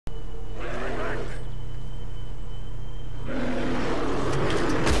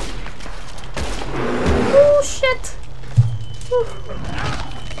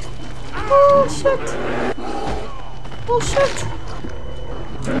shit! Oh shit!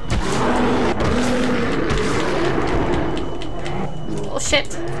 Oh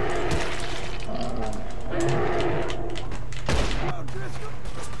shit!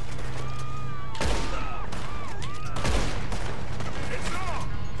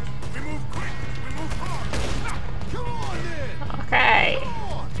 Okay.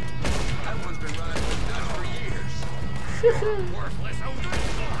 That one's been running with Dutch for years. Worthless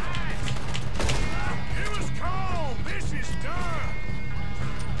O'Driscoll. It was calm. This is done.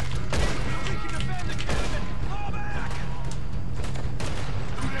 We can defend the cabin. Fall back.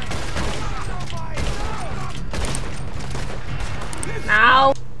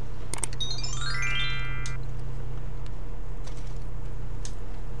 Now.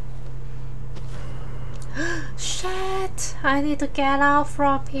 Shit! I need to get out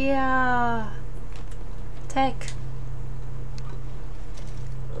from here. Take.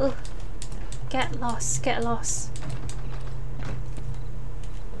 Ugh. Get lost. Get lost.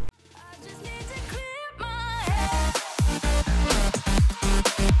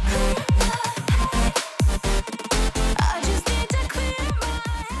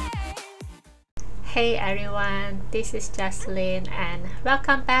 Hey everyone, this is Jesslyn and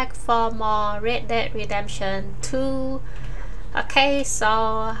welcome back for more Red Dead Redemption 2. Okay,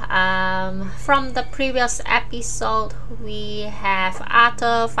 so from the previous episode we have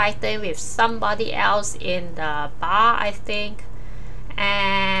Arthur fighting with somebody else in the bar, I think,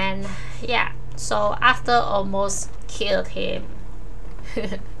 and yeah, so Arthur almost killed him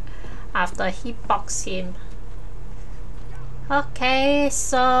after he boxed him. Okay,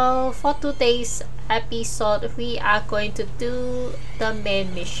 so for today's episode we are going to do the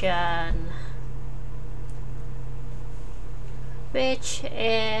main mission, which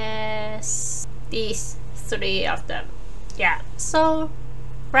is these three of them. Yeah, so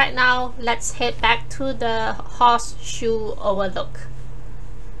right now let's head back to the horseshoe overlook,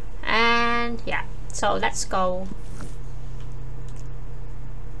 and yeah, so let's go.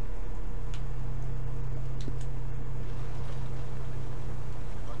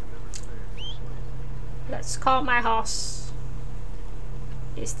 Let's call my horse.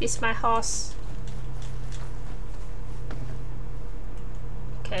 Is this my horse?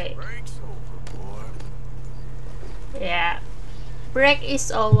 Okay. Break's over, boy. Yeah. Break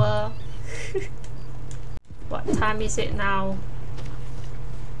is over. What time is it now?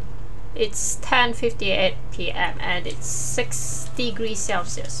 It's 10:58 p.m. and it's 6 degrees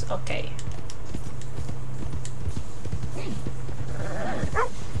Celsius. Okay.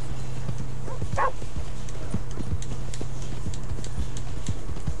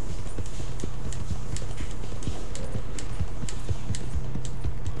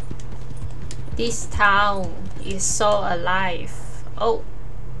 This town is so alive. Oh.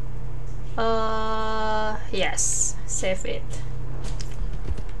 Yes. Save it.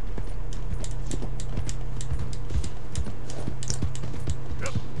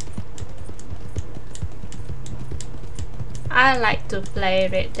 I like to play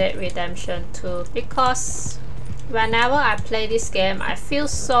Red Dead Redemption 2 because whenever I play this game, I feel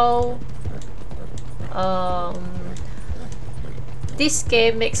so this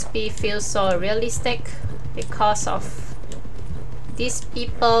game makes me feel so realistic because of these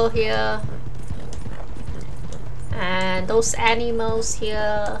people here and those animals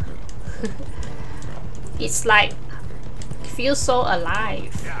here. It's like feels so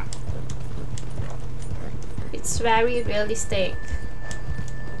alive. It's very realistic.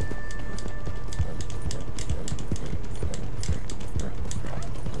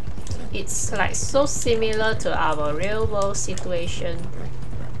 It's like so similar to our real world situation.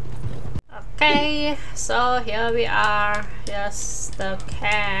 Okay, so here we are. Here's the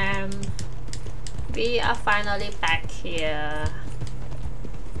camp. We are finally back here.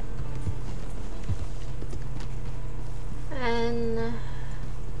 And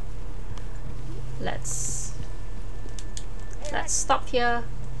let's stop here.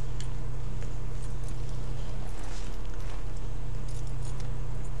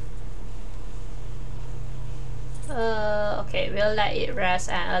 Okay, we'll let it rest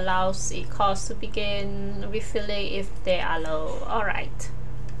and allows the cars to begin refilling if they are low. Alright,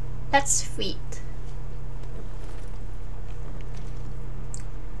 let's feed.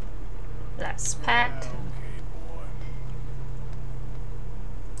 Let's pet.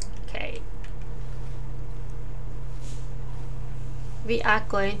 Okay. We are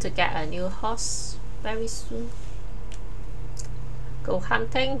going to get a new horse very soon. Go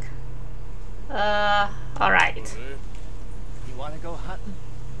hunting. Alright. You want to go hunting?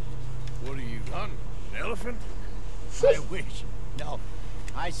 What are you hunting? An elephant? I wish. No,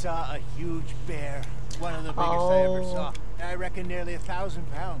 I saw a huge bear. One of the biggest I ever saw. I reckon nearly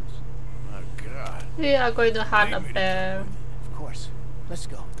 1,000 pounds. My God. We are going to hunt a bear. Of course. Let's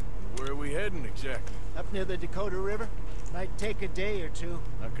go. Where are we heading exactly? Up near the Dakota River. Might take a day or two.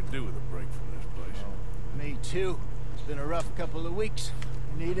 I could do with a break from this place. Me too. It's been a rough couple of weeks.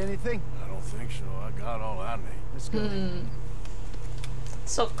 You need anything? I don't think so. I got all I need. Let's go.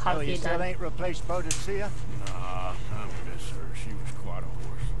 So Oh, you still confident. ain't replaced Boadicea? Nah, I miss her. She was quite a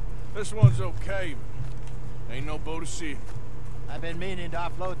horse. This one's okay, but ain't no Boadicea. I've been meaning to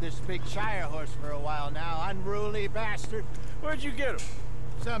offload this big Shire horse for a while now. Unruly bastard. Where'd you get him?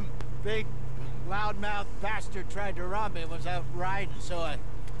 Some big, loudmouth bastard tried to rob me and was out riding, so I...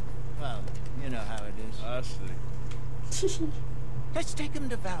 Well, you know how it is. I see. Let's take him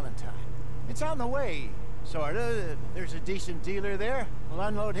to Valentine. It's on the way, sorta. There's a decent dealer there. We'll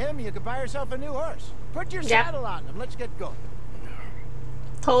unload him, you can buy yourself a new horse. Put your saddle on him, let's get going.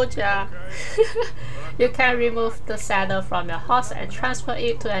 Told ya. You can remove the saddle from your horse and transfer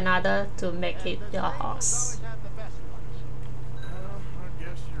it to another to make it your horse. Well, I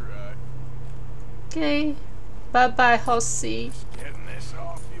guess you're right. Okay. Bye bye, horsey. Getting this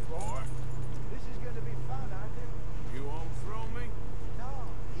off you, boy. This is gonna be fun, aren't it? You won't throw me? No,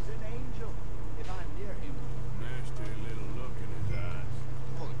 he's an angel. If I'm near him. Nasty little look in his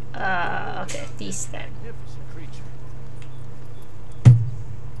eyes. Okay, this then. Magnificent creature.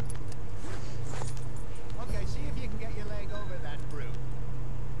 Okay, see if you can get your leg over that brute.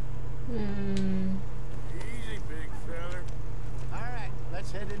 Easy, big feller. Alright,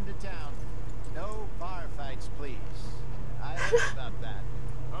 let's head into town. No bar fights, please. I heard about that.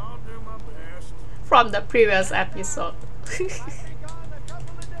 I'll do my best. From the previous episode. I'll be gone a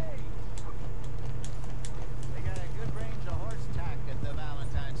couple of days. They got a good range of horse tack at the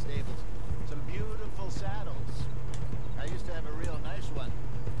Valentine stables. Some beautiful saddles. I used to have a real nice one.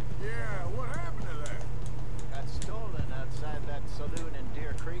 Yeah, what happened to that? Got stolen outside that saloon in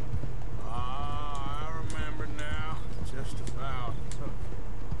Deer Creek. Ah, I remember now. Just about.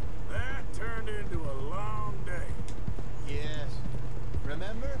 That turned into a long day. Yes.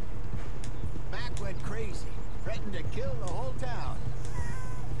 Remember? Mac went crazy, threatened to kill the whole town.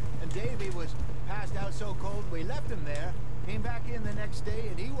 And Davy was passed out so cold we left him there, came back in the next day,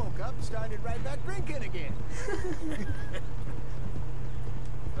 and he woke up and started right back drinking again.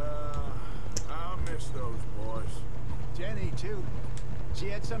 I'll miss those boys. Jenny, too. She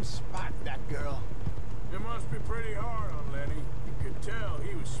had some spark, that girl. It must be pretty hard on Lenny. You could tell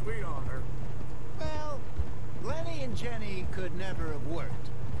he was sweet on her. Well, Lenny and Jenny could never have worked.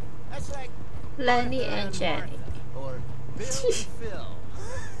 That's like Lenny Martha and Jenny. Martha, or Bill and Phil.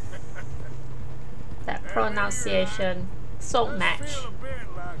 That pronunciation so Does match. feel a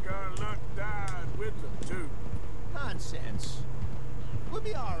bit like our luck died with them too. Nonsense. We'll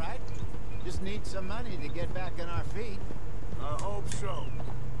be all right. Just need some money to get back on our feet. I hope so.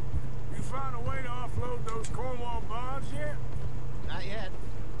 You find a way to offload those Cornwall bonds yet? Not yet.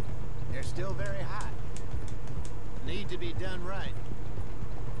 They're still very hot. Need to be done right.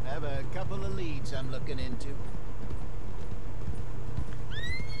 I have a couple of leads I'm looking into.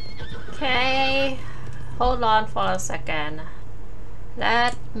 Okay. Hold on for a second.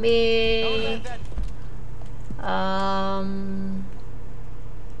 Let Don't me let that...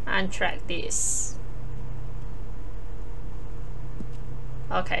 untrack this.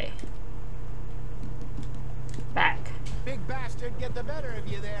 Okay. Back. big bastard get the better of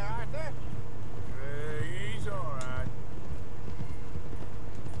you there, Arthur. He's alright.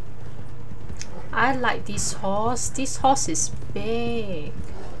 I like this horse. This horse is big.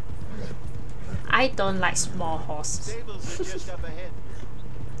 I don't like small horses. Stables are just up ahead.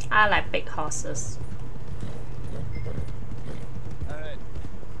 I like big horses. Alright.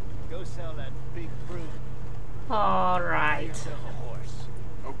 Go sell that big brute. Alright. Yourself a horse.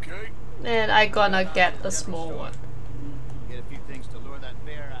 Okay. And I gonna get a small one. Get a few things to lure that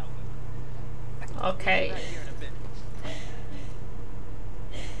bear out with. Okay. Back here in a bit.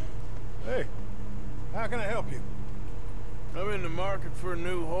 Hey, how can I help you? I'm in the market for a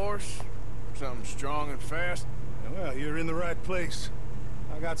new horse. Something strong and fast. Well, you're in the right place.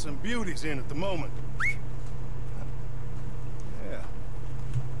 I got some beauties in at the moment. Yeah.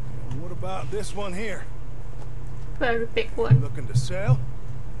 And what about this one here? Very big one. Looking to sell?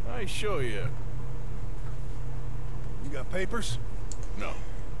 I show you. You got papers? No.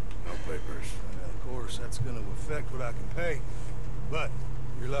 No papers. Well, of course, that's going to affect what I can pay. But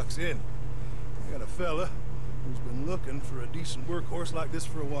your luck's in. I got a fella who's been looking for a decent workhorse like this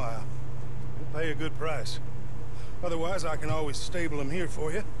for a while. We'll pay a good price. Otherwise, I can always stable him here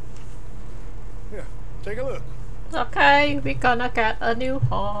for you. Here, take a look. Okay, we're gonna get a new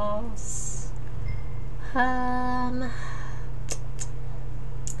horse.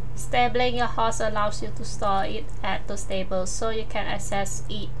 Stabling your horse allows you to store it at the stable so you can access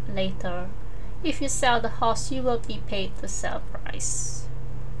it later. If you sell the horse, you will be paid the sale price.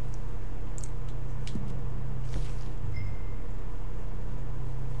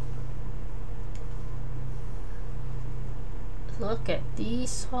 Look at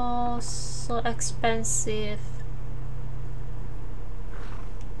these horses, so expensive.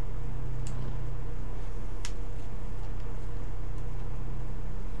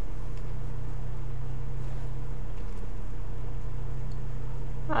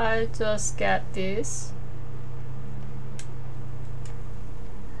 I just get this.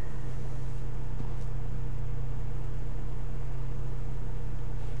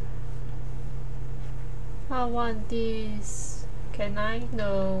 I want this. Can I?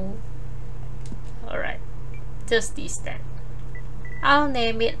 No. Alright. Just this then. I'll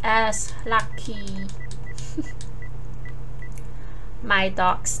name it as Lucky. My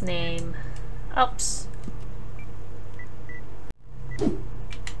dog's name. Oops.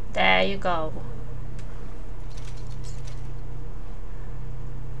 There you go.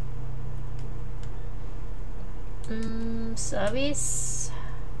 Service.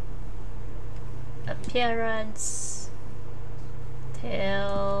 Appearance.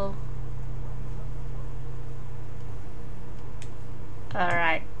 Tail.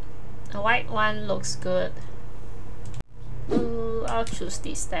 Alright. The white one looks good. Ooh, I'll choose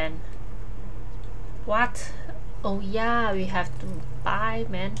this then. What? Oh yeah, we have to buy,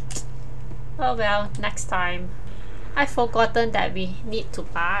 man. Oh well, next time. I've forgotten that we need to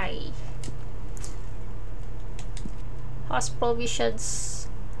buy. Horse provisions.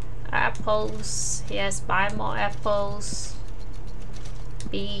 Apples. Yes, buy more apples.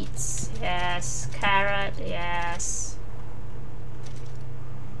 Beets. Yes. Carrot. Yes.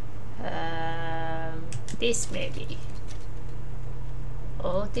 This maybe.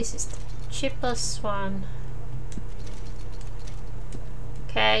 Oh, this is the cheapest one.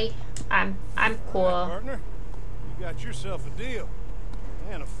 Okay, I'm poor. All right, partner, you got yourself a deal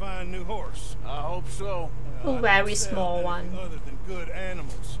and a fine new horse. I hope so. A very small one. Other than good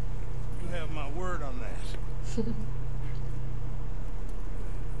animals, you have my word on that.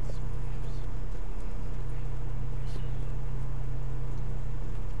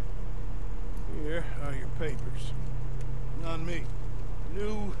 Here are your papers. On me,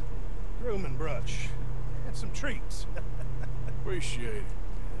 new grooming brush and some treats. Appreciate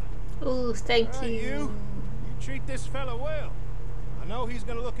it. Ooh, thank you. You treat this fella well. I know he's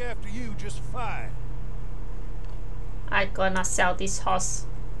gonna look after you just fine. I'm gonna sell this horse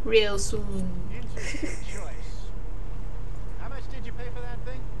real soon. Interesting choice. How much did you pay for that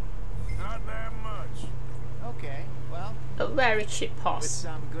thing? Not that much. Okay, well, A very cheap with horse.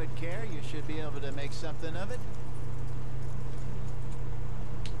 some good care, you should be able to make something of it.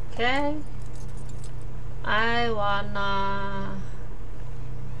 Okay. I wanna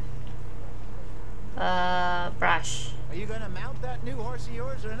brush. Are you gonna mount that new horse of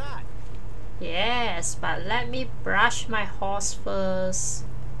yours or not? Yes, but let me brush my horse first.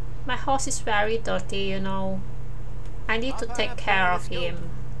 My horse is very dirty, you know. I need to take care of him.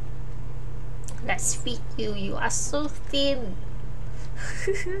 Let's feed you. You are so thin.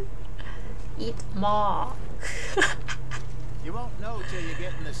 Eat more. You won't know till you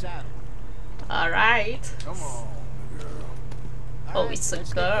get in the saddle. Alright. Come on, girl. All Oh, it's a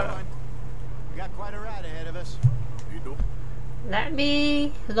let's get girl. going. We got quite a ride ahead of us. You do. Let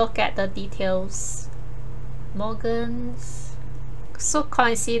me look at the details. Morgan's. So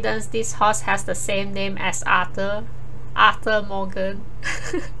coincidence, this horse has the same name as Arthur. Arthur Morgan.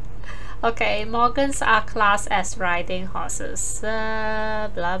 Okay, Morgans are classed as riding horses. Blah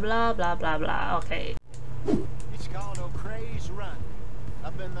blah blah blah blah. Okay. It's called O'Creagh's Run,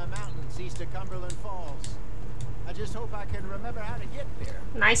 up in the mountains east of Cumberland Falls. I just hope I can remember how to get there.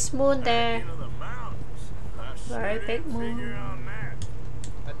 Nice moon there. Into the mountains. I sure Very big didn't figure moon. on that.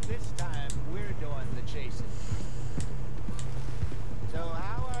 But this time, we're doing the chasing. So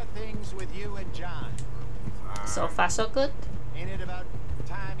how are things with you and John? So far so good. Ain't it about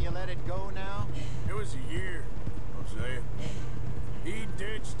time you let it go now? It was a year, Jose. He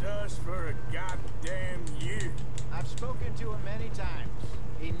ditched us for a goddamn year. I've spoken to him many times.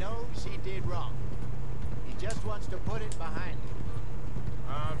 He knows he did wrong. He just wants to put it behind him.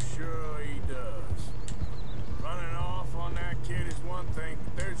 I'm sure he does. Running off on that kid is one thing,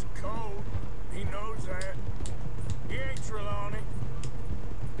 but there's a code. He knows that. He ain't Trelawney.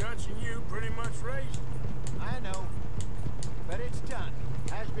 Dutch and you pretty much raised him. I know. But it's done.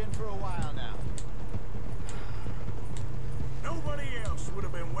 Has been for a while now. Nobody else would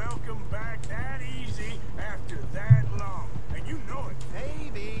have been welcomed back that easy after that long. And you know it.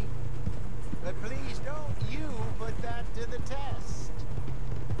 Maybe. But please don't you put that to the test.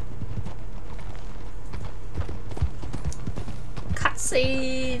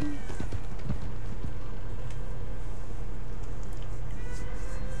 Cutscene.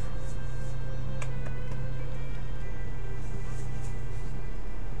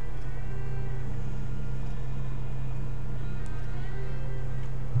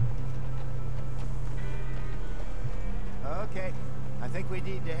 Okay, I think we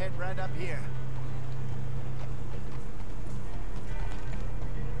need to head right up here.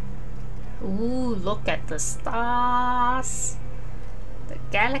 Ooh, look at the stars, the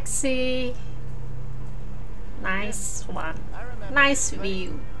galaxy. Nice one. I remember Nice this place.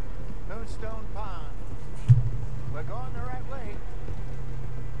 view. Moonstone Pond. We're going the right way.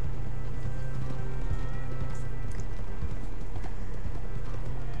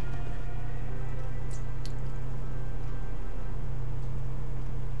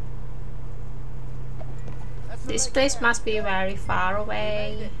 That's the This lake place there. must be very far We made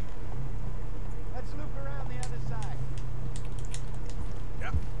away. it. Let's loop around the other side.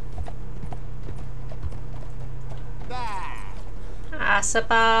 Yep. There. Ask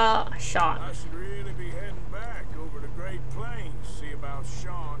about Sean. I should really be heading back over to Great Plains, see about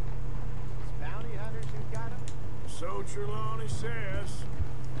Sean. Bounty hunters who got him. So Trelawney says.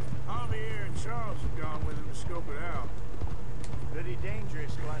 Javier and Charles have gone with him to scope it out. Pretty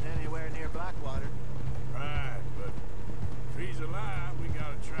dangerous going anywhere near Blackwater. Right, but if he's alive, we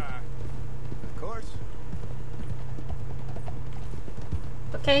gotta try. Of course.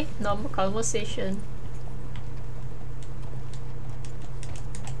 Okay, normal conversation.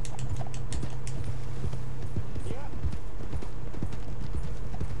 Yeah.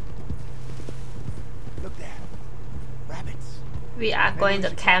 Look there. Rabbits. We are going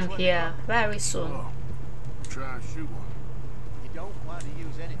to camp here very soon. Oh, try and shoot one. You don't want to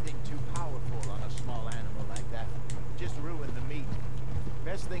use anything too powerful on a small animal like that. Just ruin the meat.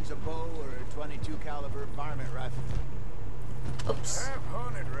 Best thing's a bow or a 22 caliber varmint rifle. Oops. I've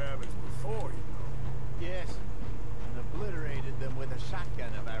hunted rabbits before, you know. Yes. And obliterated them with a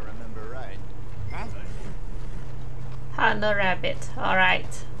shotgun if I remember right. Huh? Hunt a rabbit.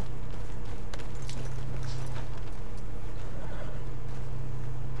 Alright.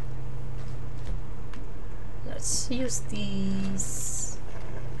 Let's use these.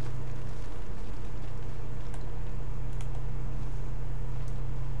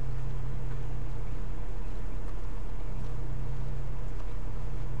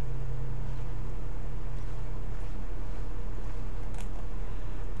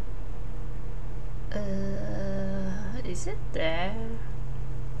 Is it there?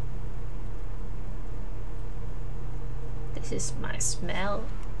 This is my smell.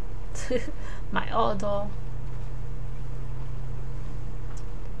 My odor.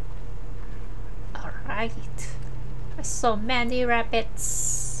 Alright. So many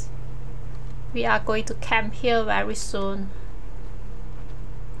rabbits. We are going to camp here very soon.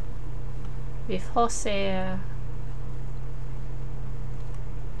 With Hosea.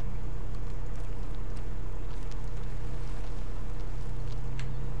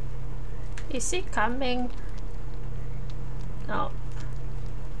 Is he coming? No.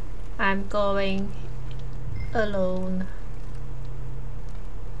 I'm going alone.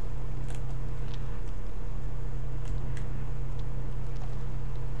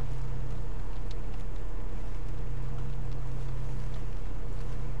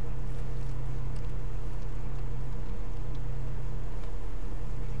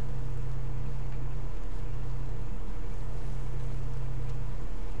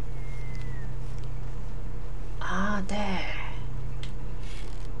 Ah, there.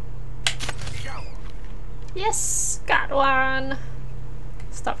 Yes, got one.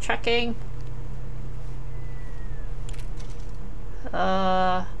 Stop tracking.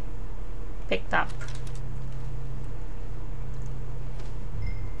 Picked up.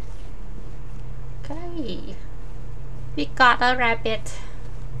 Okay. We got a rabbit.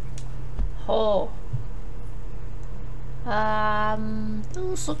 Oh.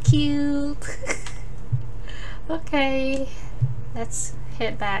 Oh, so cute. Okay, let's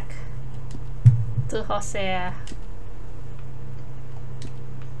head back to Hosea.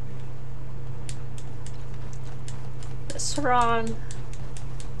 Let's run.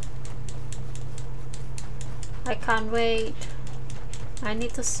 I can't wait. I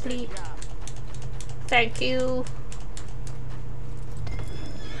need to sleep. Thank you.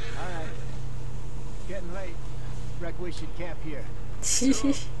 Alright. Getting late. Reckon we should camp here.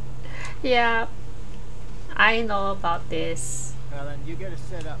 Yeah. I know about this. Well, then you get it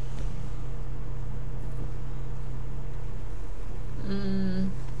set up.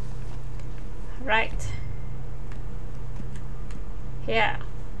 Right. Here.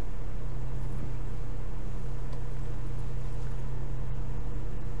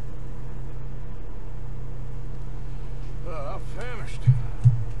 I'm famished.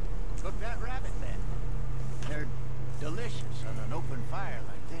 Cook that rabbit then. They're delicious on an open fire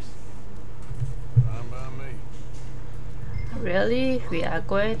like this. Fine by me. Really? We are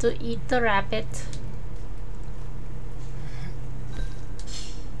going to eat the rabbit?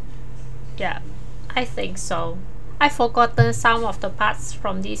 Yeah, I think so. I've forgotten some of the parts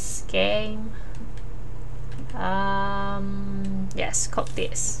from this game. Yes, cook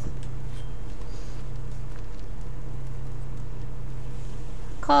this.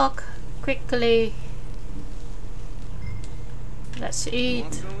 Cook quickly. Let's eat.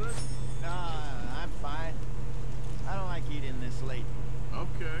 Want some of this? No, I'm fine. I don't like eating this late.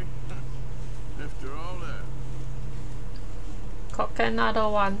 Okay. After all that. Cook another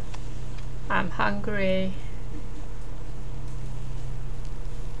one. I'm hungry.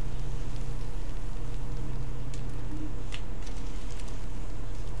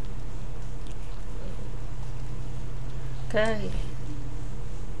 Okay.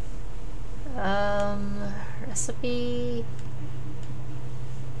 Recipe.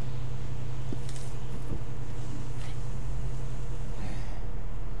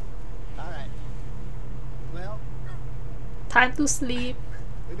 All right. Well, Time to sleep.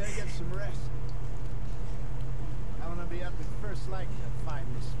 we better get some rest. I want to be up at first light to find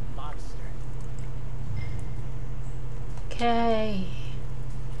this monster. Okay.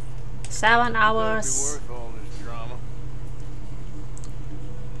 7 That'd be hours. worth all this drama.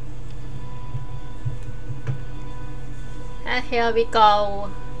 And here we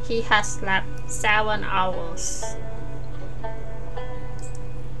go. He has slept 7 hours.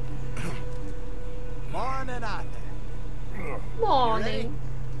 Morning, Arthur. Morning.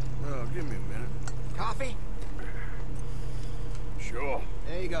 Well, give me a minute. Coffee? Sure.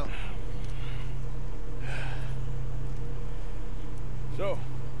 There you go. So,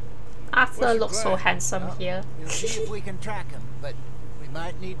 Arthur What's your looks so plan? handsome Well, here. We'll see if we can track him, but we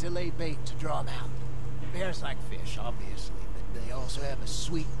might need to lay bait to draw him out. Bears like fish, obviously, but they also have a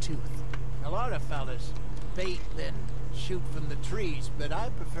sweet tooth. A lot of fellas bait then shoot from the trees, but I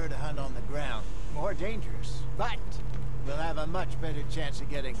prefer to hunt on the ground. More dangerous, but we'll have a much better chance of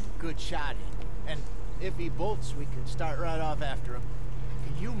getting a good shot in. And if he bolts, we can start right off after him.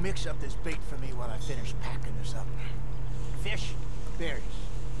 Can you mix up this bait for me while I finish packing this up? Fish, berries.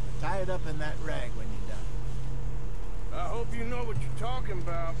 Tie it up in that rag when you're done. I hope you know what you're talking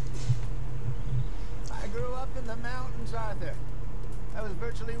about. I grew up in the mountains, Arthur. I was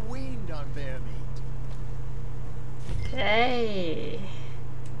virtually weaned on bear meat. Okay.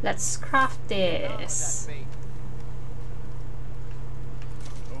 Let's craft Oh, this. that bait.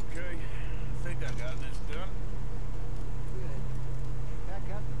 Okay, I think I got this done. Good. Pack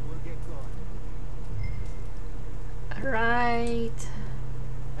up and we'll get going. Alright.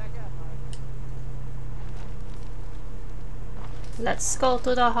 Pack up, Arthur. Let's go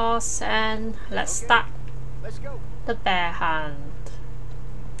to the horse and let's Okay. start Let's go. the bear hunt.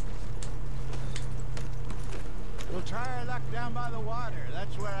 We'll try our luck down by the water.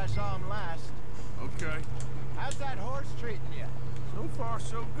 That's where I saw him last. Okay. How's that horse treating you? So far,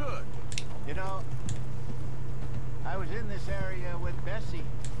 so good. You know, I was in this area with Bessie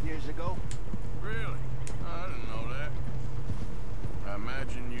years ago. Really? I didn't know that. I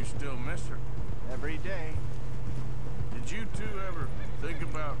imagine you still miss her. Every day. Did you two ever think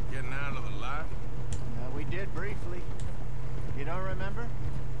about getting out of the life? We did briefly. You don't remember?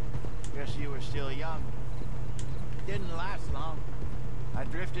 Guess you were still young. Didn't last long. I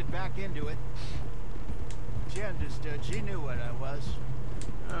drifted back into it. She understood. She knew what I was.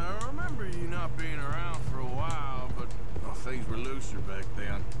 I remember you not being around for a while, but things were looser back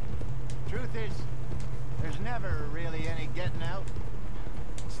then. Truth is, there's never really any getting out.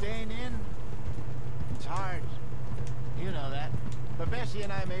 Staying in, it's hard. You know that. But Bessie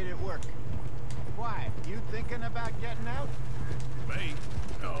and I made it work. Why? You thinking about getting out? Me?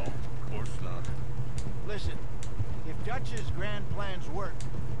 No, of course not. Listen, if Dutch's grand plans work,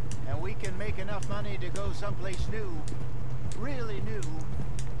 and we can make enough money to go someplace new, really new,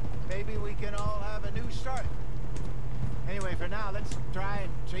 maybe we can all have a new start. Anyway, for now, let's try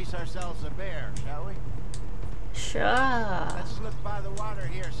and chase ourselves a bear, shall we? Sure. Let's look by the water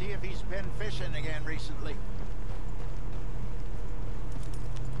here, see if he's been fishing again recently.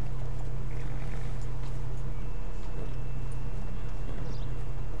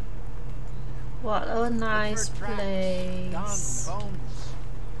 What a nice Look for tracks, place. dung, bones,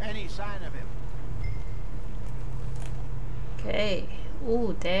 any sign of him. Okay.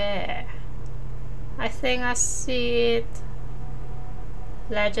 Ooh, there. I think I see it.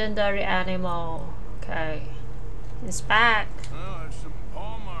 Legendary animal. Okay. It's back. Well, there's some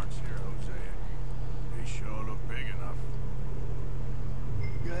paw marks here, Hosea. They sure look big enough.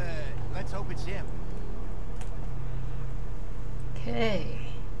 Good. Let's hope it's him. Okay.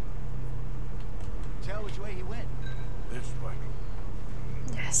 Tell which way he went. This way.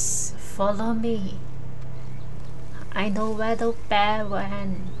 Yes, follow me. I know where the bear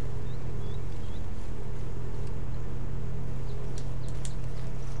went.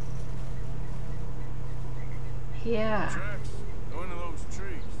 Here. Tracks. Go into those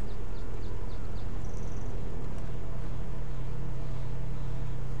trees.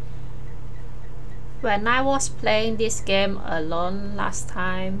 When I was playing this game alone last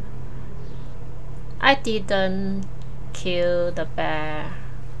time, I didn't kill the bear.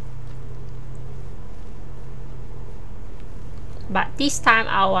 But this time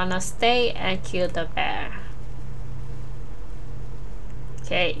I wanna stay and kill the bear.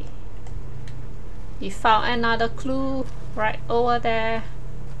 Okay. We found another clue right over there.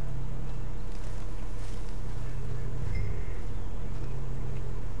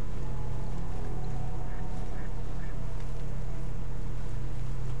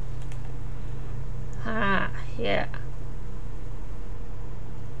 Ah, here.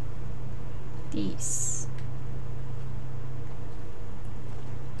 These.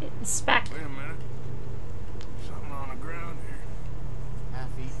 It's back. Wait a minute. Something on the ground here.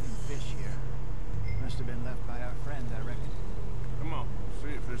 Half-eaten fish here. Must have been left by our friend, I reckon. Come on, see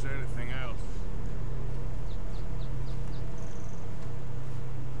if there's anything else.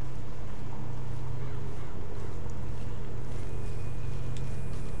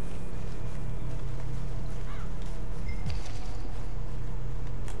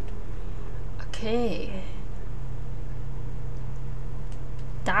 Okay.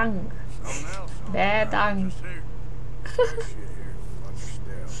 Dung. Something else. on Bear the ground dung. just here. Fresh shit here. Bunch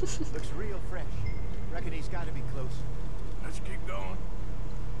of stale. Looks real fresh. Reckon he's got to be close. Let's keep going.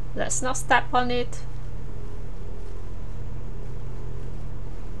 Let's not step on it.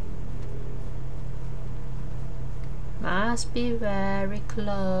 Must be very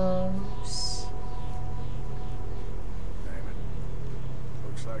close. Damn it.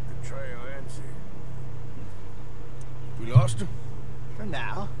 Looks like the trail ends here. We lost him? For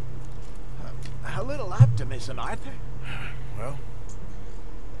now. A little optimism, Arthur. Well,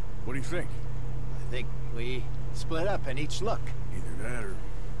 what do you think? I think we split up and each look. Either that or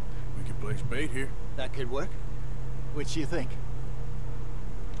we could place bait here. That could work. Which you think?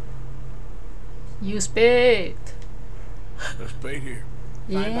 Use bait. Let's bait here.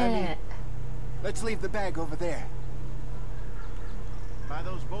 Fine by me. Yeah. Let's leave the bag over there. By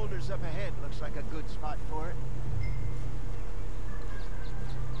those boulders up ahead, looks like a good spot for it.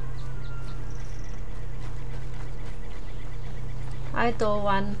 I don't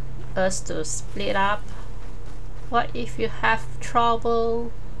want us to split up. What if you have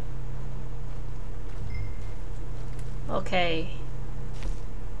trouble? Okay.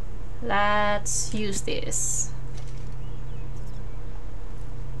 Let's use this.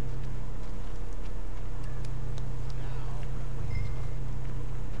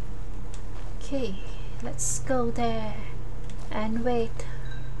 Okay, let's go there and wait.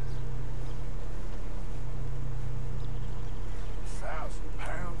 1,000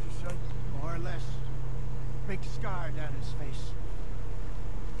 pounds, you say? More or less. Big scar down his face.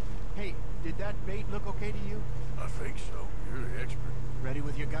 Hey, did that bait look okay to you? I think so. You're the expert. Ready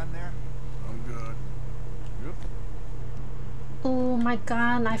with your gun there? I'm good. Yep. Oh my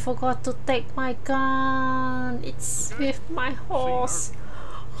gun, I forgot to take my gun. It's with my horse.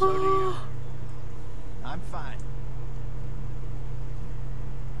 So do you. I'm fine.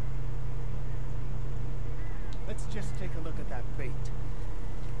 Let's just take a look at that bait.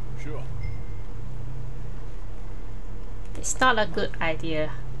 Sure. It's not a good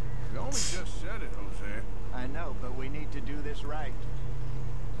idea. You only just said it, Jose. I know, but we need to do this right.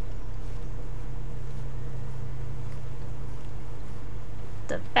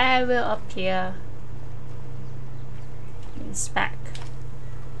 The bear will appear. It's back.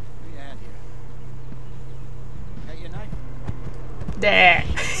 We add here. Got your knife? There.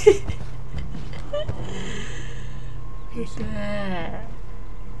 Easy. There.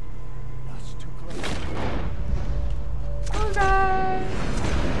 That's too close. Oh no.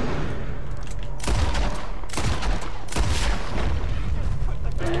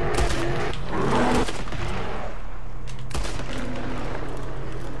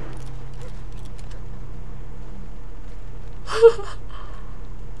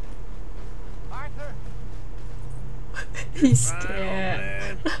 Arthur? He's Fine, old scared.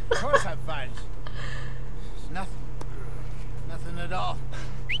 man. Of course I'm fine. It's nothing. Nothing at all.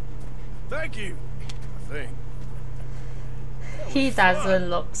 Thank you. I think. He doesn't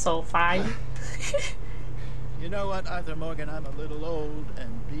look so fine. You know what, Arthur Morgan? I'm a little old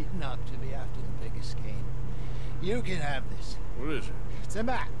and beaten up to be after the biggest game. You can have this. What is it? It's a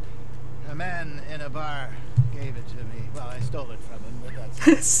map. A man in a bar gave it to me. Well, I stole it from him, but that's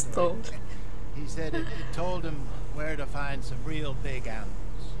another story. Stole. He said it told him where to find some real big animals.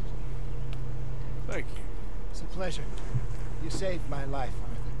 Thank you. It's a pleasure. You saved my life,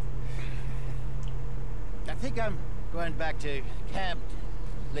 Arthur. I think I'm going back to camp to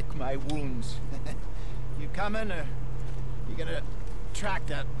lick my wounds. You coming, or you gonna track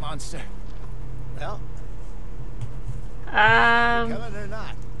that monster? Well, you coming or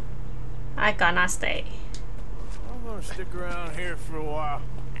not? I gonna stay. I'm gonna stick around here for a while.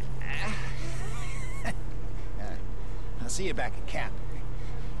 I'll see you back at camp.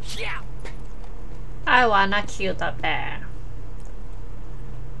 Yeah. I wanna kill the bear.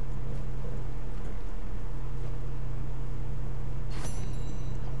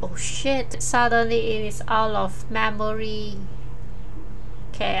 Oh shit, suddenly it is out of memory.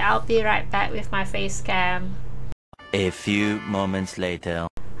 Okay, I'll be right back with my face cam. A few moments later.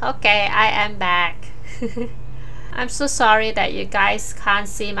 Okay, I am back. I'm so sorry that you guys can't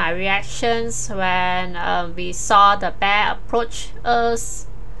see my reactions when we saw the bear approach us.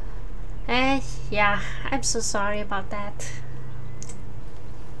 And yeah, I'm so sorry about that.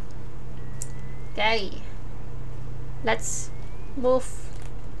 Okay, let's move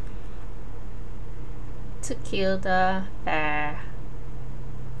to kill the bear.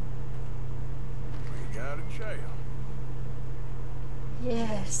 We got a jail.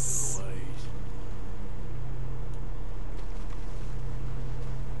 Yes. Blaze.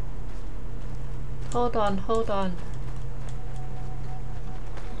 Hold on, hold on.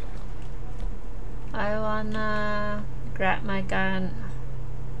 I wanna grab my gun.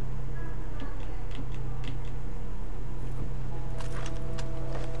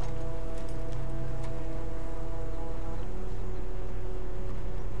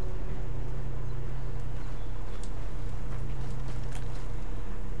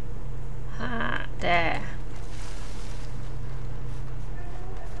 There.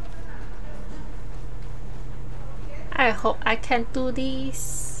 I hope I can do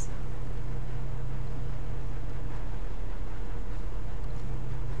this.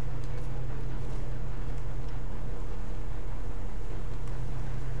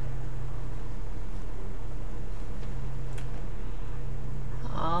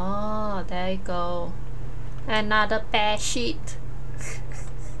 Oh, there you go. Another bear sheet.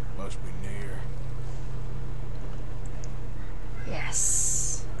 Must be near.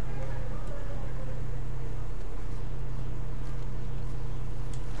 Yes.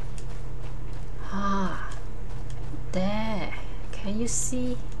 Ah, there. Can you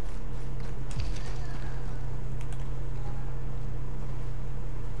see?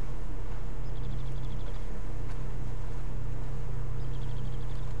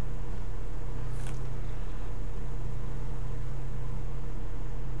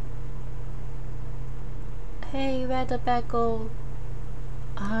 Hey, where'd the bear go?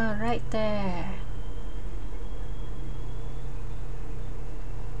 Ah, right there.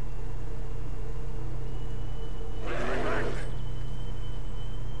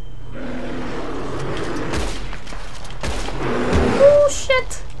 Oh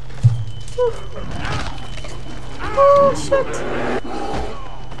shit! Oh shit!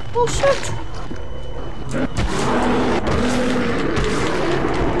 Oh shit!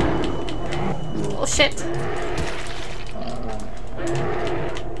 Oh shit!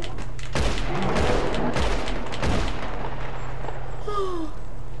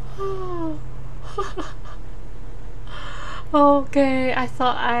 Okay, I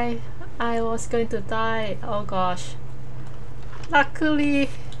thought I was going to die. Oh gosh. Luckily,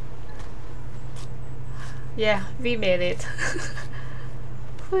 yeah, we made it.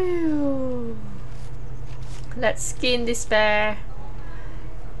 Whew. Let's skin this bear,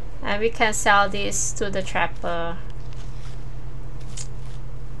 and we can sell this to the trapper.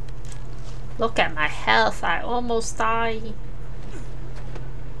 Look at my health, I almost died.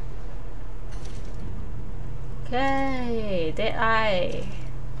 Okay, dead eye.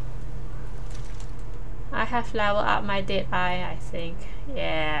 I have leveled up my dead eye, I think.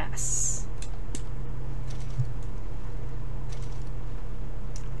 Yes.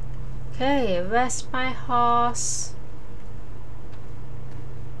 Okay, where's my horse?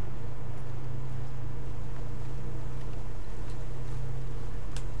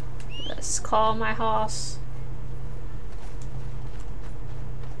 call my horse.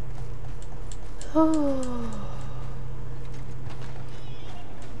 You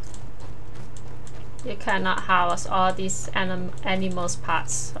cannot harvest all these animals'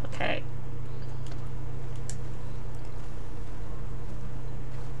 parts. Okay.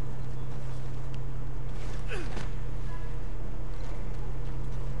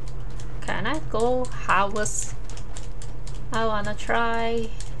 Can I go harvest? I wanna try.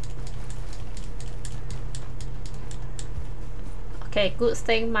 Okay, good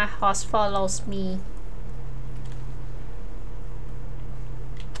thing my horse follows me.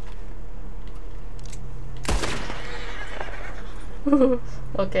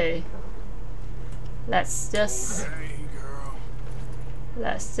 Okay. Let's just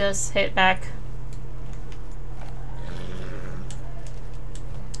head back.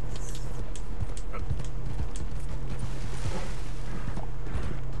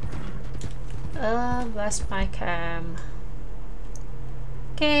 Where's my cam?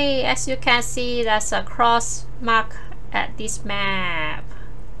 Okay, as you can see, there's a cross mark at this map.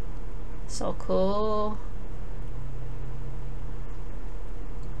 So cool.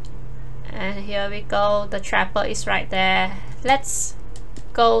 And here we go, the trapper is right there. Let's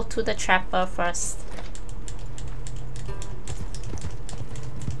go to the trapper first.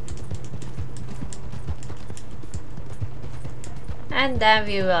 And then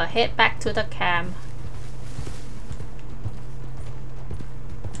we will head back to the camp.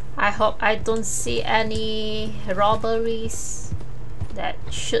 I hope I don't see any robberies that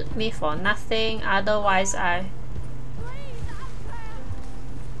shoot me for nothing, otherwise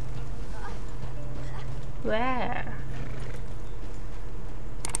Where?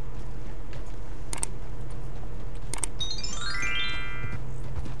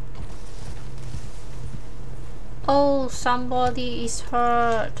 Oh, somebody is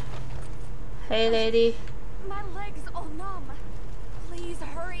hurt. Hey lady. My leg's all numb. Please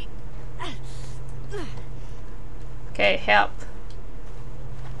hurry. Okay, help.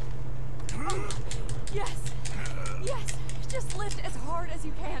 Yes. Yes. Just lift as hard as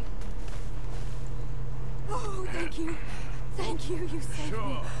you can. Oh, thank you. Thank you. You saved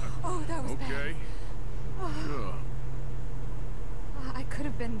me. Oh, that was bad. Sure. I could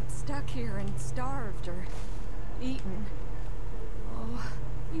have been stuck here and starved or eaten. Oh,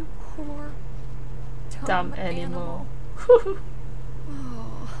 you poor dumb animal. Oh.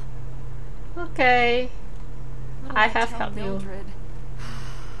 Okay. I have helped you. Mildred.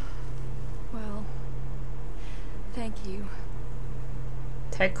 Well, thank you.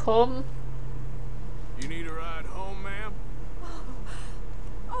 Take home. You need a ride home, ma'am?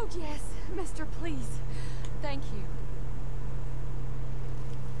 Oh yes, Mr. Please. Thank you.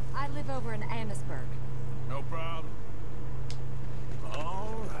 I live over in Annisburg. No problem.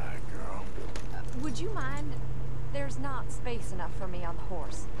 All right, girl. Would you mind? There's not space enough for me on the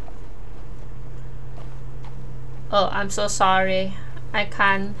horse. Oh, I'm so sorry. I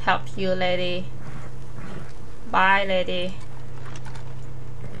can't help you, lady. Bye, lady.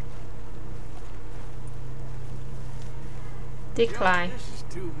 Decline. This is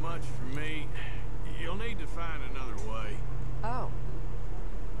too much for me. You'll need to find another way. Oh.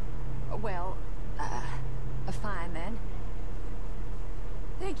 Well, fine then.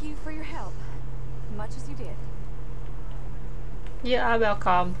 Thank you for your help. Much as you did. You are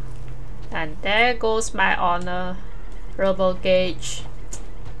welcome. And there goes my honorable gauge.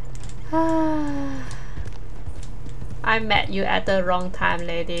 I met you at the wrong time,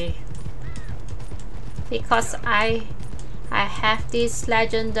 lady. Because I have this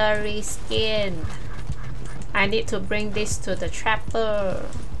legendary skin. I need to bring this to the trapper.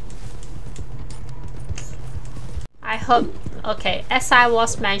 I hope, okay, as I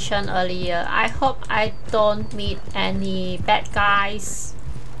was mentioned earlier, I hope I don't meet any bad guys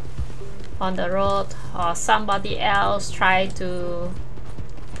on the road or somebody else try to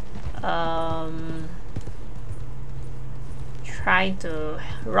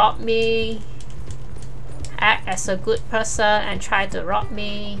rob me, act as a good person and try to rob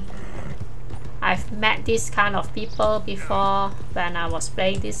me. I've met this kind of people before when I was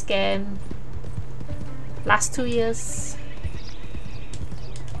playing this game last 2 years.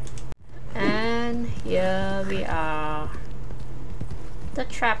 And here we are, the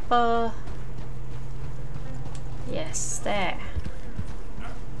trapper. Yes, there.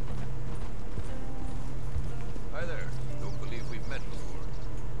 Hi there. Don't believe we've met before.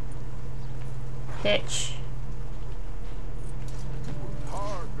 Hitch.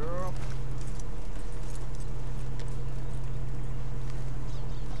 Hard, girl.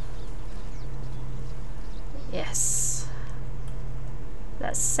 Yes.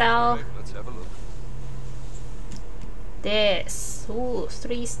 Let's sell. All right, let's have a this. Ooh,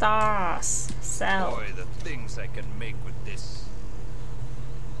 3 stars. Sell. Boy, the things I can make with this.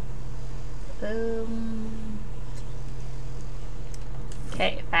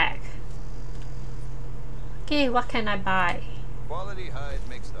 Okay, back. Okay, what can I buy? Quality hide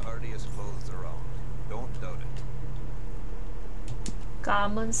makes the hardiest clothes around. Don't doubt it.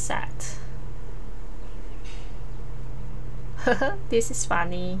 Garment set. This is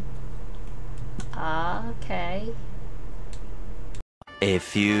funny. Okay. A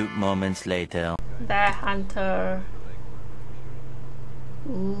few moments later. Bear hunter.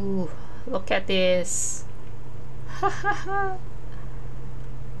 Ooh, look at this.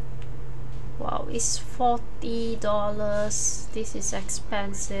 Wow, it's $40. This is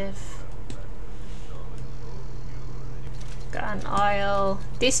expensive. Gun oil.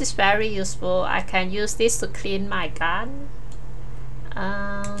 This is very useful. I can use this to clean my gun.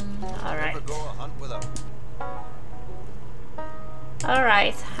 Alright.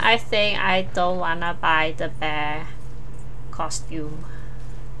 Alright, I think I don't wanna buy the bear costume.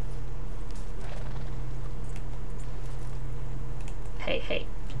 Hey.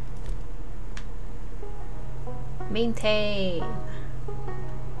 Maintain.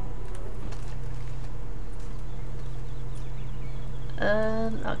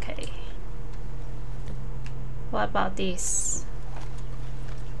 Okay. What about this?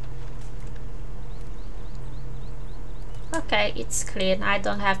 Okay, it's clean. I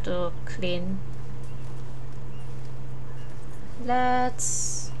don't have to clean.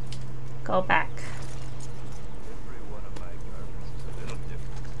 Let's go back. Every one of my garments is a little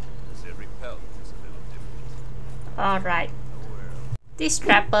different. As every pelt is a little different. Alright. Nowhere else. This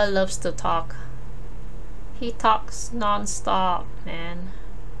trapper loves to talk. He talks non-stop, man.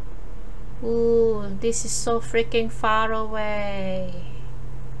 Ooh, this is so freaking far away.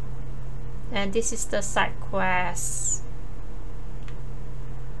 And this is the side quest.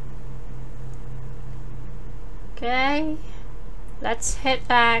 Okay, let's head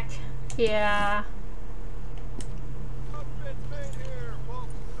back here.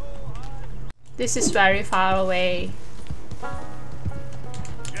 This is very far away.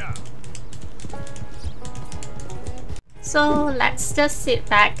 Yeah. So let's just sit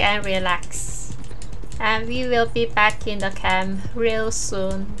back and relax. And we will be back in the camp real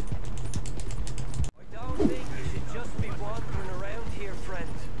soon. I don't think you should just be wandering around here, friend.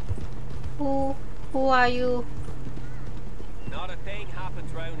 Who are you? Not a thing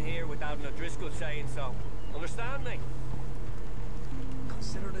happens round here without an O'Driscoll saying so. Understand me?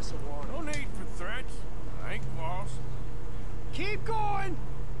 Consider this a warning. No need for threats. I ain't lost. Keep going!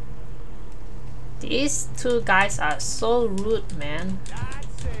 These two guys are so rude, man.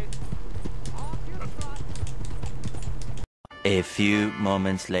 That's it. Off your trot. A few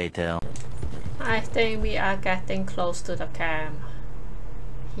moments later. I think we are getting close to the camp.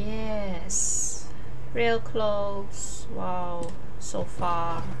 Yes, real close. Wow, so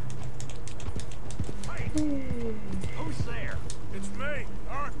far. Hey, who's there? It's me,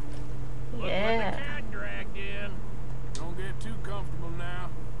 Arthur. Look what Yeah. the cat dragged in. Don't get too comfortable now.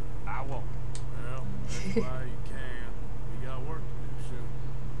 I won't. Well, that's why you can. We got work to do soon.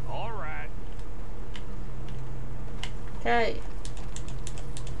 All right. Okay.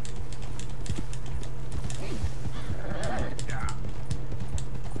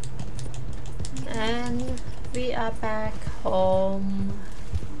 And we are back home.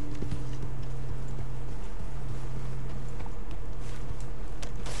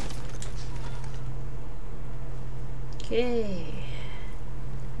 Okay,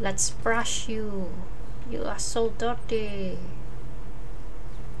 let's brush you. You are so dirty.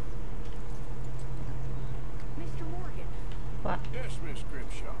 Mr. Morgan, What? Yes, Miss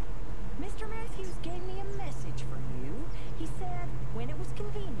Grimshaw. Mr. Matthews gave me a message from you. He said when it was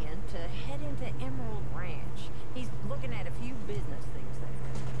convenient to head into Emerald Ranch. He's looking at a few business things there.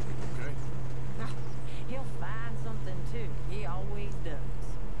 Okay. He'll find something too. He always does.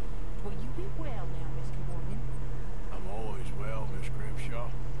 Will you be well now, Mr. Morgan? I'm always well, Miss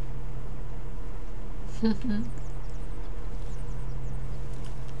Grimshaw.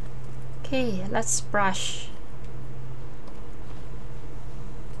 Okay, let's brush.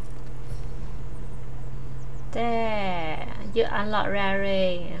 There, you unlock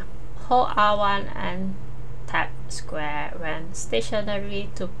raring. Hold R1 and tap square when stationary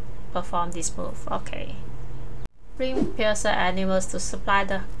to perform this move. Okay. Bring piercer animals to supply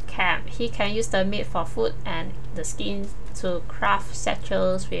the camp. He can use the meat for food and the skin to craft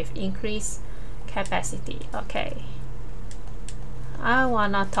satchels with increased capacity. Okay. I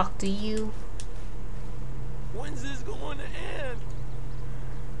wanna talk to you. When's this going to end?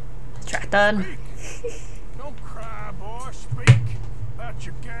 Stratton. Don't cry, boy. Speak about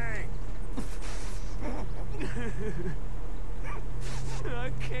your gang.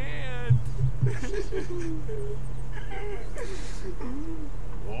 I can't.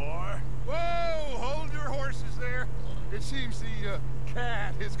 Boy. Whoa! Hold your horses there. It seems the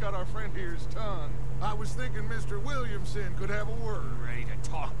cat has got our friend here's tongue. I was thinking Mr. Williamson could have a word. Ready to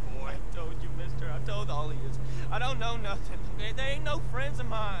talk, boy. I told you, mister. I told all of you. I don't know nothing. They ain't no friends of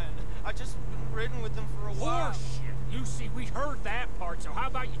mine. I just been ridden with them for a while. Horseshit. You see, we heard that part, so how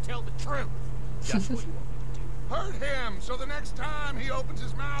about you tell the truth? That's what you want me to do. Hurt him, so the next time he opens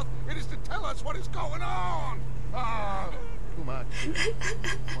his mouth, it is to tell us what is going on. Who might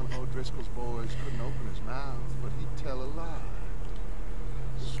one of O'Driscoll's boys couldn't open his mouth, but he'd tell a lie.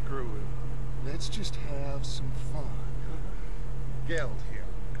 Screw it. Let's just have some fun. Geld here.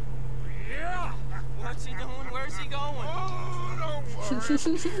 Yeah! What's he doing? Where's he going? Oh, don't worry.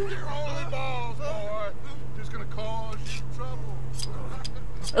 You're only balls, boy. Just gonna cause you trouble.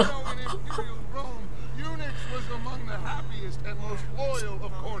 You know, in Imperial Rome, eunuchs was among the happiest and most loyal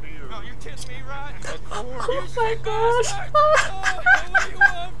of courtiers. No, you're kidding me, right? Of course. Oh my gosh. Oh, what do you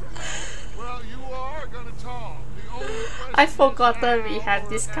want from me? Well, you are gonna talk. The only question I is forgot how that we had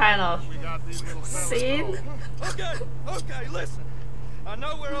this kind of we got these little fellas scene. going. Okay, listen. I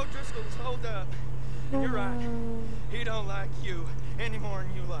know where O'Driscoll's holed up. You're right. He don't like you any more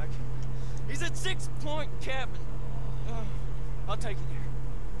than you like him. He's at 6 Point Cabin. I'll take you there.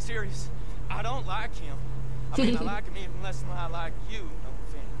 Serious. I don't like him. I mean, I like him even less than I like you. No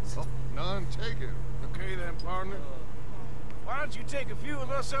offense. Oh, none taken. Okay then, partner. Why don't you take a few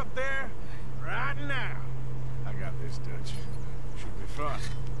of us up there right now? I got this, Dutch. Should be fun.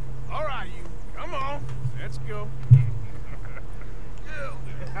 All right, you. Come on. Let's go.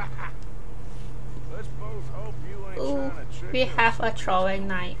 Let's both hope you ain't Ooh, trying to trick we us. have a throwing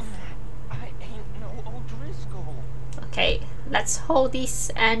knife. I ain't no O'Driscoll. Okay, let's hold this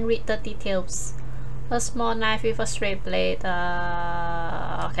and read the details. A small knife with a straight blade.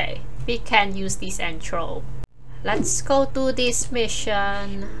 Okay, we can use this and throw. Let's go do this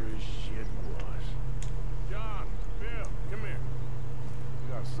mission. Sure as shit was. John, Bill, come here.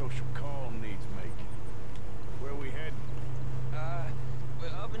 We got a social call needs making. Where we heading?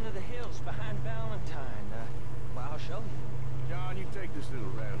 We're up into the hills behind Valentine. Well, I'll show you. John, you take this little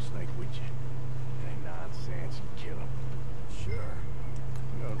rattlesnake with you. Ain't nonsense, you kill him. Sure.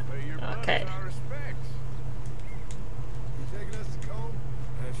 You gotta pay your Okay. brothers our respects. You taking us to Cole?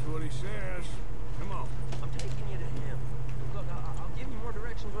 That's what he says. Come on. I'm taking you to him. Look, I'll give you more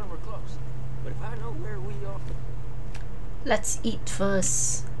directions when we're close. But if I know where we are... Let's eat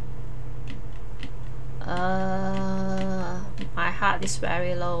first. My heart is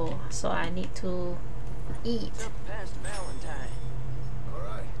very low, so I need to eat. It's up past Valentine. All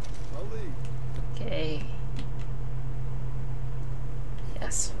right, I'll leave. Okay.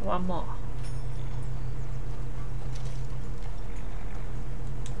 Yes, one more.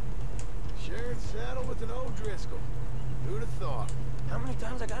 Shared saddle with an O'Driscoll. Who'd have thought? How many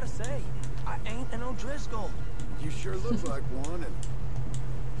times I gotta say? I ain't an O'Driscoll. You sure look like one, and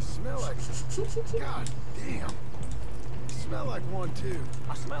you smell like... God damn. You smell like one, too.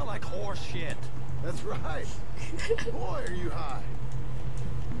 I smell like horse shit. That's right. Boy, are you high.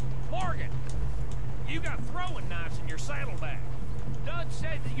 Morgan, you got throwing knives in your saddlebag. Dud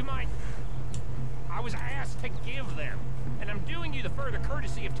said that you might... I was asked to give them, and I'm doing you the further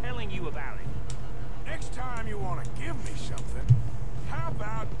courtesy of telling you about it. Next time you want to give me something, how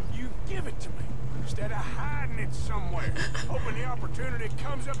about you give it to me, instead of hiding it somewhere, hoping the opportunity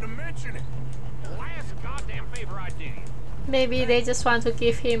comes up to mention it. Last goddamn favor I do you. Maybe they just want to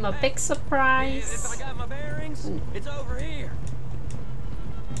give him a big If surprise. I got my bearings, it's over here.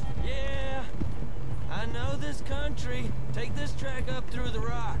 Yeah, I know this country. Take this track up through the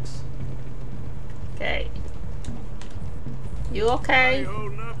rocks. Okay. You How okay? you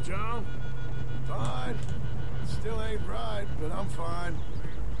holding up, John? Fine. Still ain't right, but I'm fine.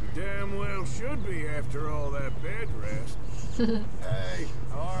 You damn well should be after all that bed rest. Hey,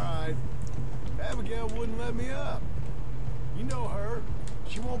 all right. Abigail wouldn't let me up. You know her.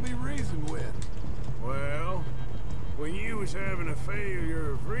 She won't be reasoned with. Well, when you was having a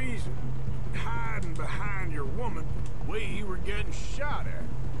failure of reason, hiding behind your woman, we were getting shot at.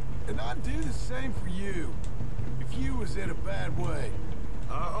 And I'd do the same for you, if you was in a bad way.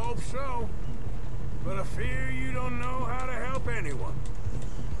 I hope so. But I fear you don't know how to help anyone.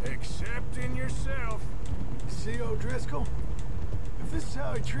 Except in yourself. See, O'Driscoll? If this is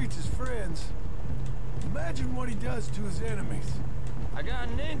how he treats his friends, imagine what he does to his enemies. I got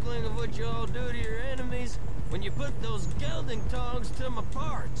an inkling of what you all do to your enemies when you put those gelding dogs to my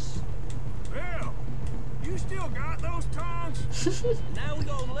parts. Bill, you You still got those tongs? Now we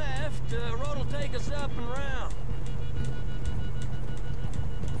go left. Road will take us up and round.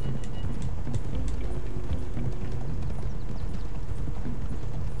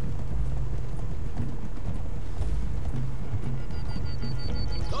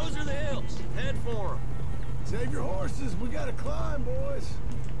 Those are the hills. Head for them. Save your horses. We gotta climb, boys.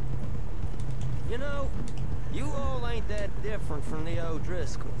 You know, you all ain't that different from the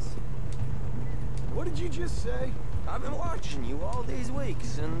O'Driscolls. What did you just say? I've been watching you all these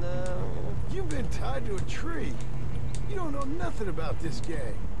weeks, and, You've been tied to a tree. You don't know nothing about this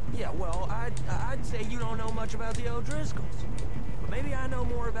gang. yeah, well, I'd say you don't know much about the O'Driscolls. But maybe I know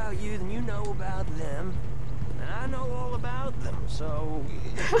more about you than you know about them. And I know all about them, so...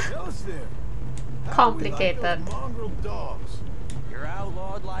 Tell us then. How do we like Complicated. those mongrel dogs? You're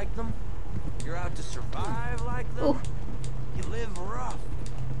outlawed like them? You're out to survive like them? Ooh. You live rough.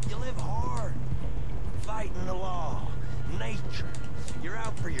 You live hard. Fighting the law. Nature. You're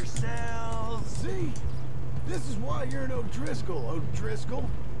out for yourselves. See? This is why you're an O'Driscoll, O'Driscoll.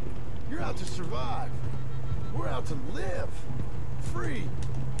 You're out to survive. We're out to live. Free.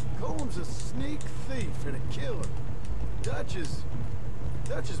 Coleman's a sneak thief and a killer. Dutch is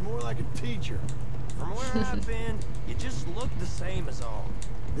more like a teacher. From where I've been, you just look the same as all.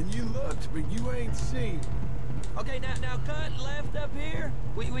 Then you looked, but you ain't seen. Okay, now cut left up here.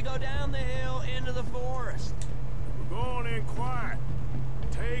 We go down the hill into the forest. We're going in quiet,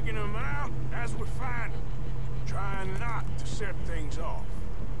 taking them out as we find them, trying not to set things off.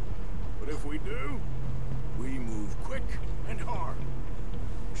 But if we do, we move quick and hard.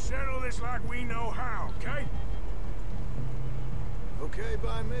 We settle this like we know how, okay? Okay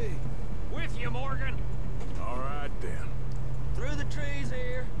by me. With you, Morgan. All right, then. Through the trees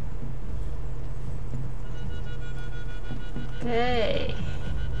here. Okay.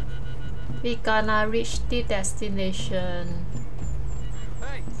 We gonna reach the destination.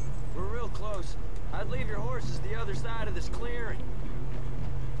 Hey, we're real close. I'd leave your horses the other side of this clearing.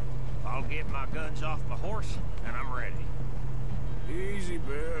 I'll get my guns off my horse, and I'm ready. Easy,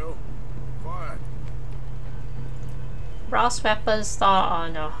 Bill. Quiet. Browse weapon store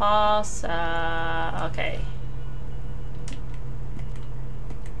on your horse. Okay.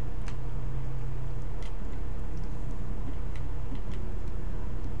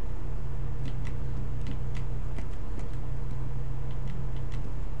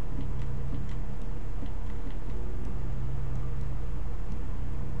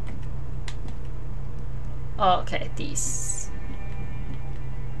 Okay, this.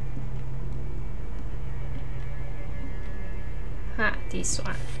 This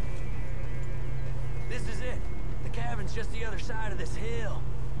one. This is it. The cabin's just the other side of this hill.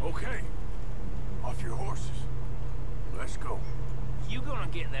 Okay. Off your horses. Let's go. You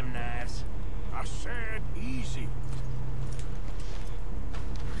gonna get them knives? I said easy.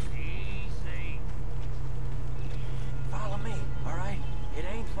 Easy. Follow me, all right? It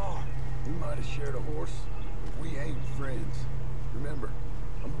ain't far. We might have shared a horse, but we ain't friends. Remember,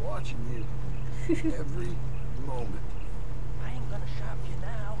 I'm watching you. Every moment. I ain't gonna shop you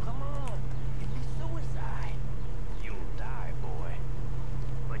now. Come on. It'd be suicide. You'll die, boy.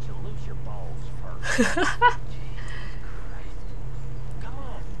 But you'll lose your balls first. Jesus Christ. Come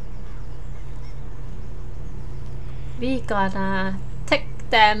on. We gonna take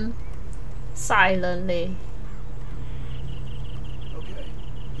them silently. Okay,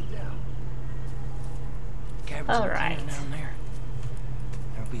 get down. Cabin's All in the right. corner down there.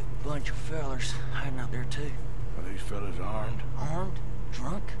 There'll be a bunch of fellers hiding out there too. Are these fellas armed? Armed,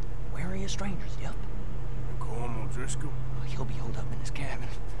 drunk, wary of strangers. Yep. And Colm O'Driscoll? Oh, he'll be holed up in his cabin.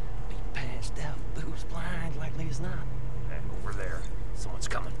 Be passed out, booze blind, likely as not. Hey, over there. Someone's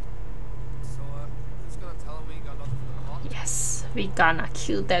coming. So, who's gonna tell him we ain't got nothing for the hunt? Yes, we gonna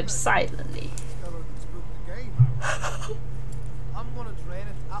kill them silently. Better than spook the game out. I'm gonna drain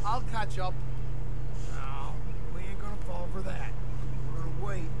it. I'll catch up. No, we ain't gonna fall for that. We're gonna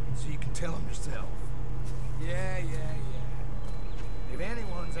wait so you can tell him yourself. Yeah. If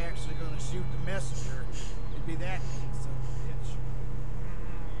anyone's actually gonna shoot the messenger, it'd be that son of a bitch.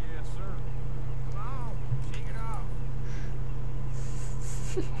 Yes, sir. Come on, shake it off.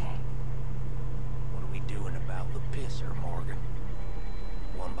 What are we doing about the pisser, Morgan?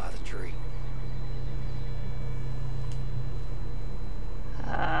 One by the tree.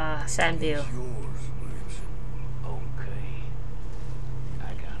 Sandview. It's yours, Williamson. Okay.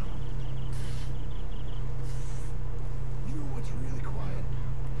 I got him. You know what's really quiet?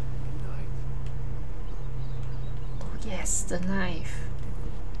 Night. Oh yes, the knife.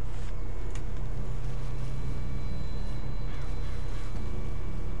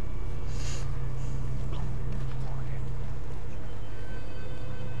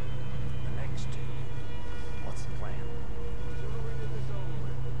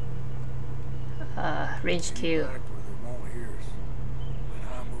 range kill. Back where they won't hear us. When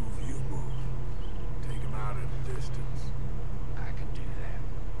I move, you move. Take them out at a distance. I can do that.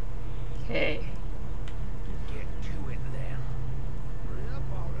 Okay. Get to it then. Hurry up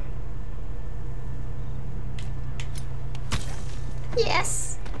already.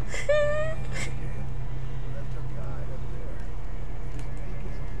 Yes. We left our guide up there. His take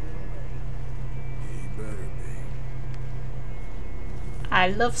is a little late. He better be. I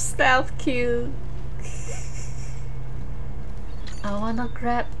love stealth kill. I wanna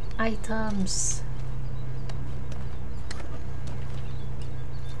grab items.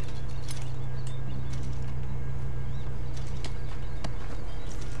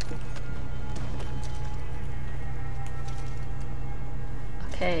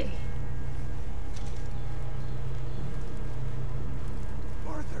 Okay.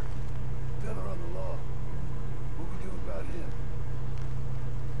 Arthur, fella on the law. What we do about him?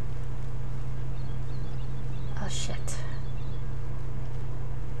 Oh shit.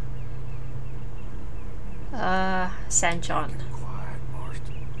 St. John. Quiet,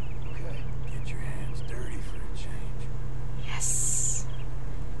 Marston. Okay. Get your hands dirty for a change. Yes.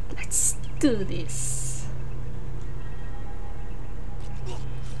 Let's do this.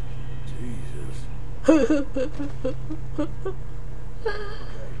 Jesus. Okay.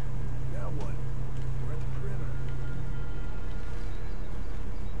 Now what? We're at the perimeter.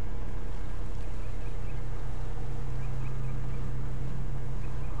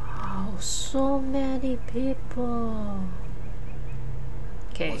 Oh, so many people.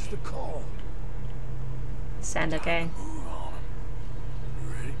 Okay, What's the call? send again. Move on 'em.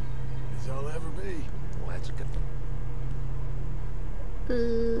 You ready? As I'll ever be. Let's go.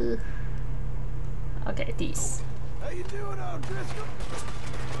 Okay, these. How you doing, O'Driscoll?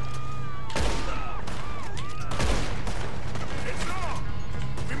 It's on.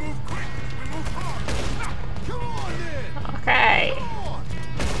 We move quick. We move hard. Come on then. Okay. Come on.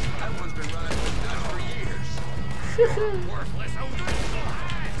 That one's been riding with us for years. Worthless O'Driscoll.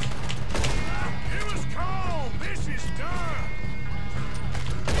 It was calm. This is done.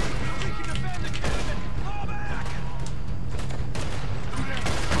 We can defend the cabin. Fall back.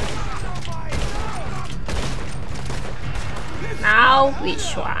 Now,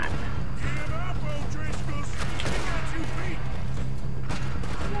 which one? Give up, O'Driscolls. We got you beat.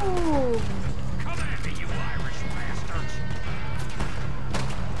 Ooh. Come at me, you Irish bastards.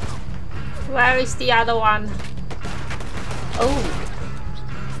 Where is the other one? Oh,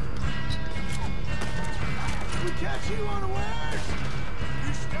 We catch you unawares.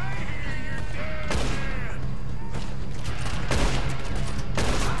 You stay here, you're dead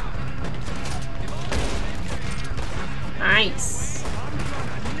man. nice. I'm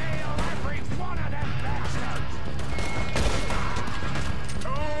gonna nail every one of them bastards.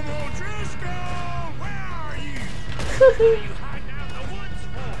 Tom O'Driscoll, where are you? What are you hiding out in the woods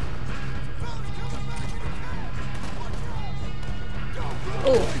for? Fellas coming back in the cab. Watch out. Don't run Oh,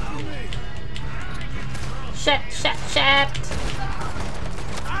 away from me. shit, shit, shit.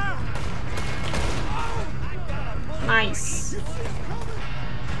 Nice. You see him coming?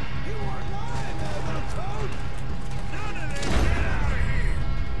 You weren't lying there, little toad. None of them get out of here.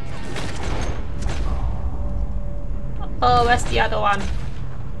 Oh, where's the other one?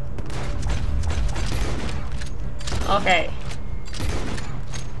 Okay.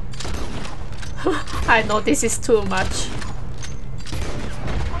 I know this is too much.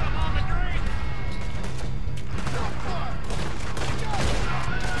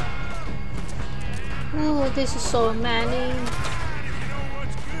 Oh, this is so many. You know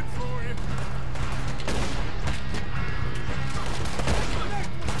what's good for you.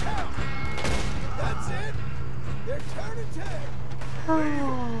 That's it. They're turning tail.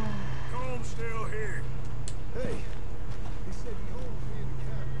 Comb's still here. Hey, he said you will be in the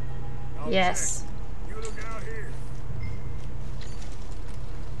cabin. I'll Yes. check. You look out here.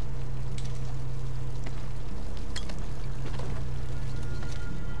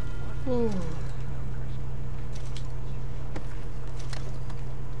 Ooh.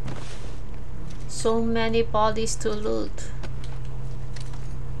 So many bodies to loot.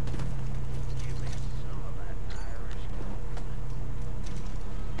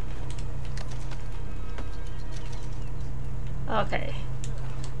 Okay,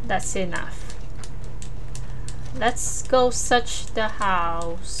 that's enough. Let's go search the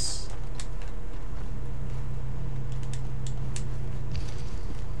house.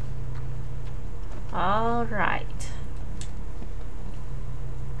 All right.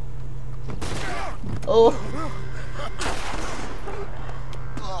 Oh.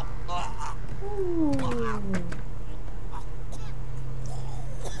 Ooh.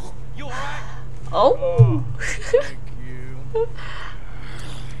 You alright? Oh.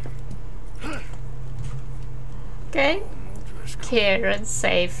 Okay. Karen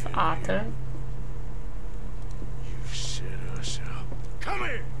save Arthur. You set us up. Come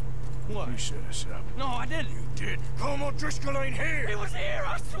here! What? You set us up. No, I didn't. You did. Colm O'Driscoll ain't here! He was here,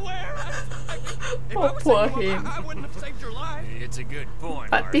 I swear. If Oh, I was poor setting you him. up, I wouldn't have saved your life. It's a good point,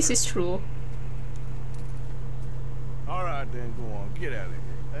 But this is true. All right, then, go on. Get out of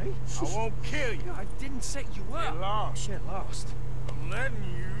here. Hey? I won't kill you. I didn't set you up. Get lost. Get lost. I'm letting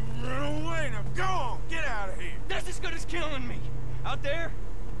you run away. Now go on. Get out of here. That's as good as killing me. Out there,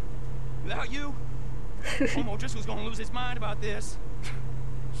 without you, Homo just was gonna lose his mind about this.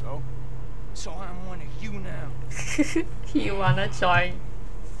 So? So I'm one of you now. You wanna join?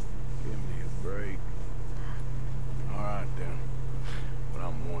 Give me a break. All right, then. But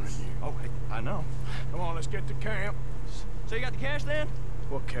I'm warning you. Oh, hey, I know. Come on, let's get to camp. So you got the cash then?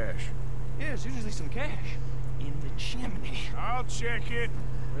 What cash? Yeah, there's usually some cash in the chimney. I'll check it.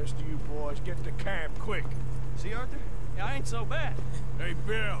 Rest of you boys, get to camp quick. See, Arthur? Yeah, I ain't so bad. Hey,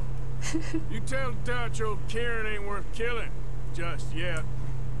 Bill. You tell Dutch old Karen ain't worth killing. Just yet.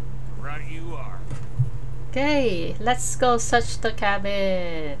 Right you are. Okay, let's go search the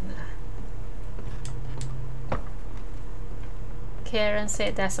cabin. Karen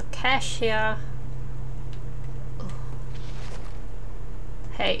said there's a cache here. Oh.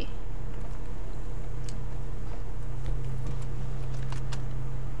 Hey.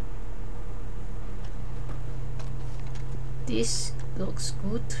 This looks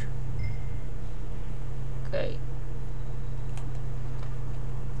good. Okay.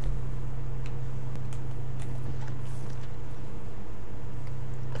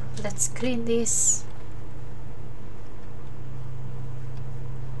 Let's clean this.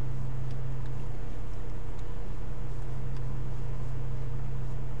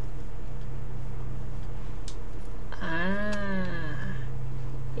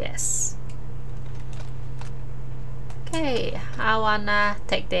 Yes. Okay, I wanna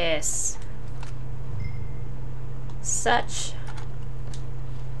take this. Search.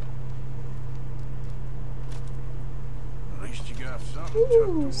 At least you got something tucked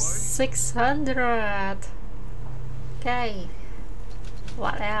Ooh, away. 600. Okay.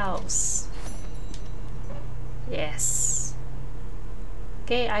 What else? Yes.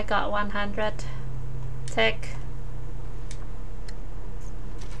 Okay, I got 100. Take.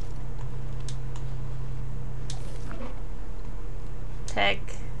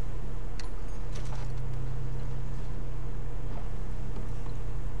 Take.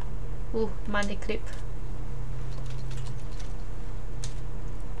 Ooh, money clip.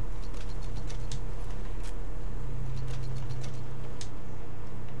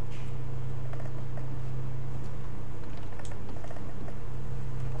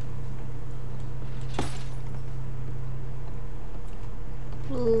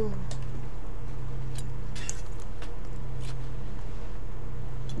 Ooh.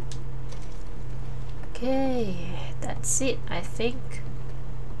 Okay, that's it, I think.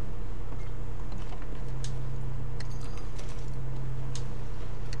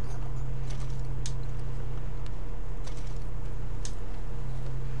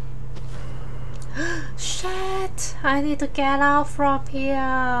 Shit! I need to get out from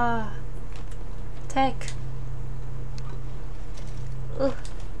here. Take. Ugh.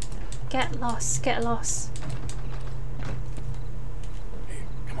 Get lost, get lost. Hey,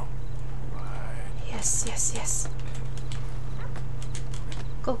 come on. Right. Yes, yes, yes.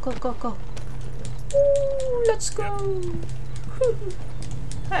 Go, go, go, go. Ooh, let's go.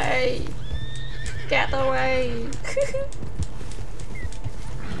 Hey, get away.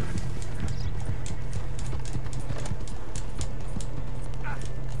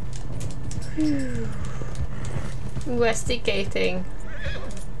 Investigating.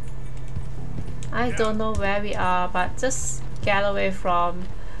 I don't know where we are, but just get away from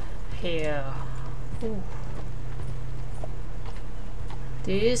here. Ooh.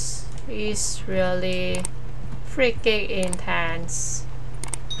 This is really freaking intense.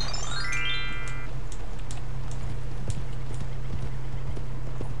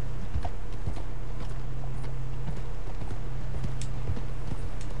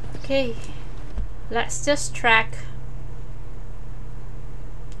 Okay, let's just track.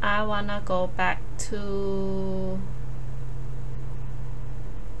 I wanna go back to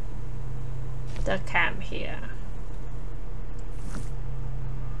the camp here.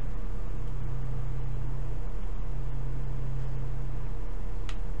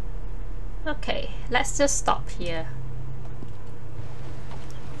 Okay, let's just stop here.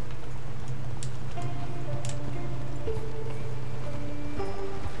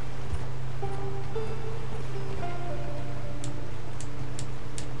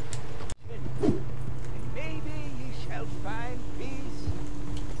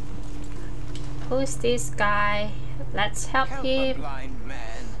 Who's this guy? Let's help him. blind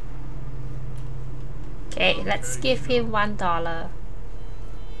man. Okay, let's give him $1.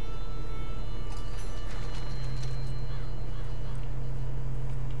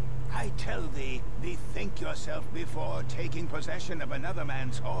 I tell thee, bethink yourself before taking possession of another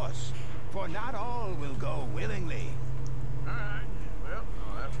man's horse, for not all will go willingly. Alright, well,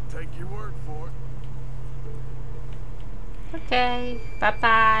 I'll have to take your word for it. Okay,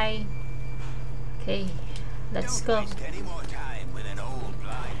 bye-bye. Okay, let's Don't go. waste any more time with an old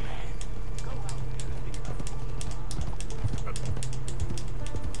blind man. Go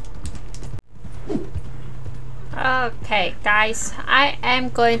out. Okay guys, I am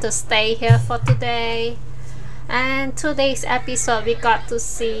going to stay here for today, and today's episode we got to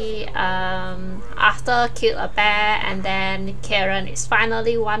see Arthur killed a bear, and then Karen is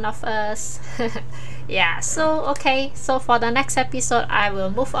finally one of us. Yeah, so okay, so for the next episode I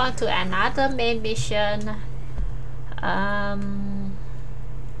will move on to another main mission,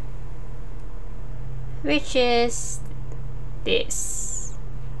 which is this.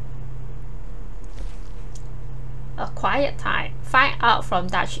 A quiet time. Find out from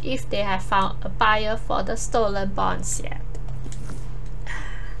Dutch if they have found a buyer for the stolen bonds yet.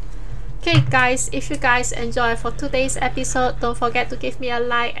 Okay guys, if you guys enjoyed for today's episode, don't forget to give me a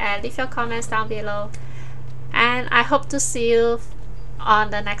like and leave your comments down below. And I hope to see you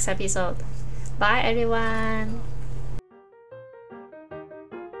on the next episode. Bye everyone.